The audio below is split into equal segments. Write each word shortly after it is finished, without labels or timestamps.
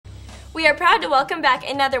We are proud to welcome back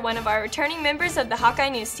another one of our returning members of the Hawkeye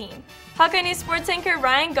News team. Hawkeye News sports anchor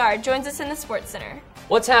Ryan Gard joins us in the Sports Center.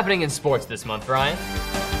 What's happening in sports this month, Ryan?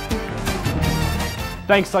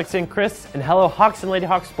 Thanks, Lexi and Chris, and hello Hawks and Lady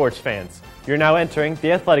Hawks sports fans. You're now entering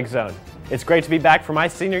the Athletic Zone. It's great to be back for my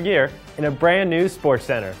senior year in a brand new Sports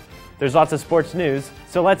Center. There's lots of sports news,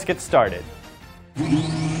 so let's get started.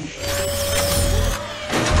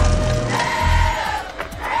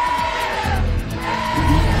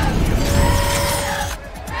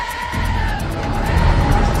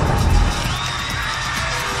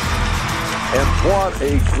 And what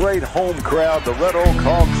a great home crowd the Red Oak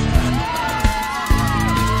Hawks.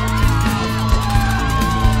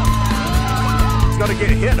 He's going to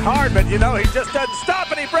get hit hard, but you know, he just doesn't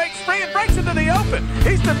stop, and he breaks free and breaks into the open.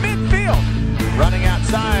 He's to midfield. Running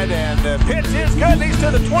outside, and the pitch is good. He's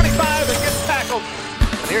to the 25 and gets tackled.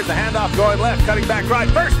 And here's the handoff going left, cutting back right.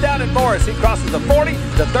 First down and Morris. He crosses the 40,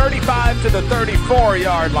 the 35 to the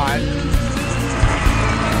 34-yard line.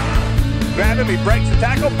 Grab him, he breaks the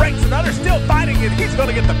tackle, breaks another, still fighting it. He's going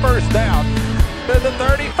to get the first down to the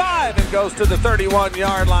 35 and goes to the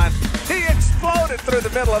 31-yard line. He exploded through the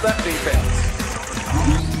middle of that defense.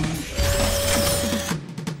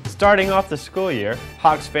 Starting off the school year,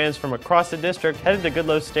 Hawks fans from across the district headed to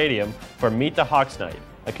Goodloe Stadium for Meet the Hawks Night,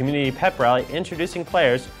 a community pep rally introducing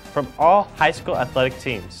players from all high school athletic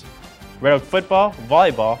teams. Red Oak football,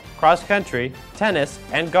 volleyball, cross country, tennis,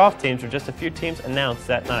 and golf teams were just a few teams announced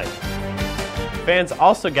that night. Fans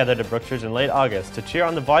also gathered at Brookshires in late August to cheer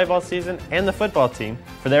on the volleyball season and the football team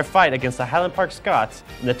for their fight against the Highland Park Scots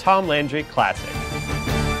in the Tom Landry Classic.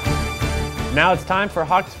 Now it's time for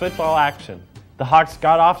Hawks football action. The Hawks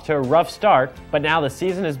got off to a rough start, but now the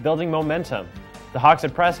season is building momentum. The Hawks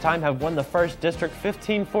at press time have won the first District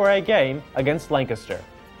 15 4A game against Lancaster.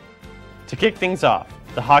 To kick things off,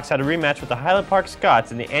 the Hawks had a rematch with the Highland Park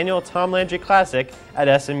Scots in the annual Tom Landry Classic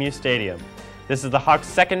at SMU Stadium. This is the Hawks'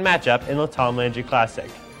 second matchup in the Tom Landry Classic.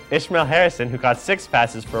 Ishmael Harrison, who caught 6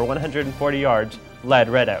 passes for 140 yards, led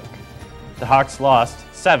Red Oak. The Hawks lost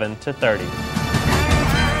 7-30.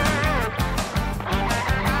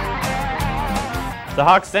 The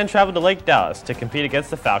Hawks then traveled to Lake Dallas to compete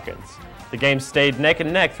against the Falcons. The game stayed neck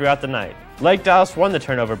and neck throughout the night. Lake Dallas won the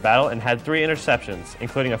turnover battle and had 3 interceptions,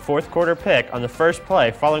 including a fourth-quarter pick on the first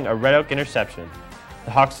play following a Red Oak interception. The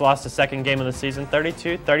Hawks lost the second game of the season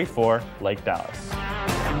 32-34, Lake Dallas.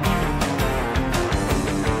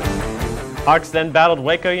 Hawks then battled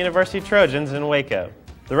Waco University Trojans in Waco.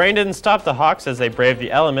 The rain didn't stop the Hawks as they braved the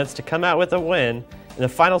elements to come out with a win in the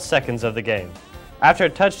final seconds of the game. After a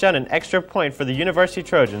touchdown and extra point for the University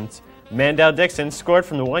Trojans, Mandel Dixon scored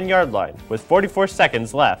from the 1-yard line with 44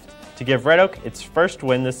 seconds left to give Red Oak its first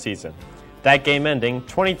win this season. That game ending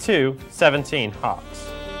 22-17 Hawks.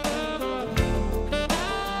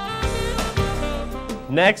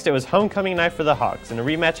 Next, it was homecoming night for the Hawks in a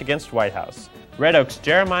rematch against White House. Red Oak's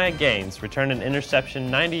Jeremiah Gaines returned an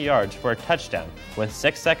interception 90 yards for a touchdown with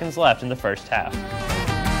 6 seconds left in the first half.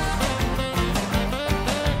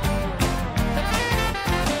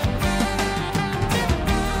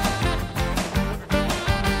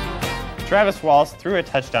 Travis Wallace threw a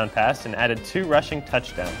touchdown pass and added 2 rushing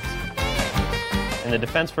touchdowns. And the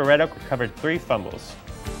defense for Red Oak recovered 3 fumbles.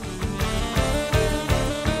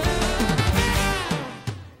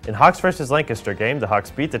 In Hawks vs. Lancaster game, the Hawks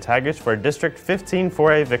beat the Tigers for a District 15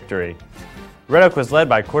 4A victory. Red Oak was led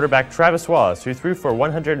by quarterback Travis Wallace, who threw for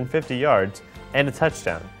 150 yards and a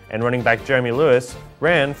touchdown, and running back Jeremy Lewis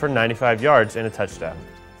ran for 95 yards and a touchdown.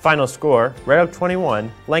 Final score, Red Oak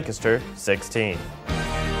 21, Lancaster 16.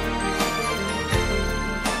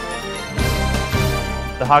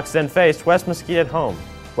 The Hawks then faced West Mesquite at home.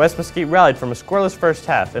 West Mesquite rallied from a scoreless first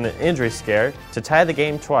half and an injury scare to tie the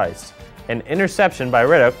game twice. An interception by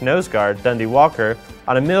Red Oak nose guard Dundee Walker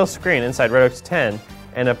on a middle screen inside Red Oak's 10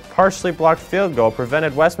 and a partially blocked field goal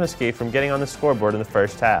prevented West Mesquite from getting on the scoreboard in the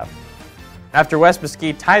first half. After West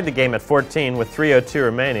Mesquite tied the game at 14 with 3:02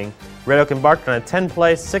 remaining, Red Oak embarked on a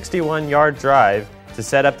 10-play, 61-yard drive to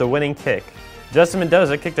set up the winning kick. Justin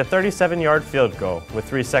Mendoza kicked a 37-yard field goal with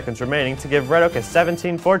 3 seconds remaining to give Red Oak a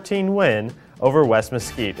 17-14 win over West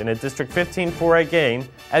Mesquite in a District 15 4A game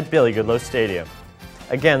at Billy Goodloe Stadium.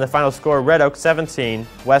 Again, the final score, Red Oak 17,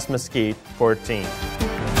 West Mesquite 14.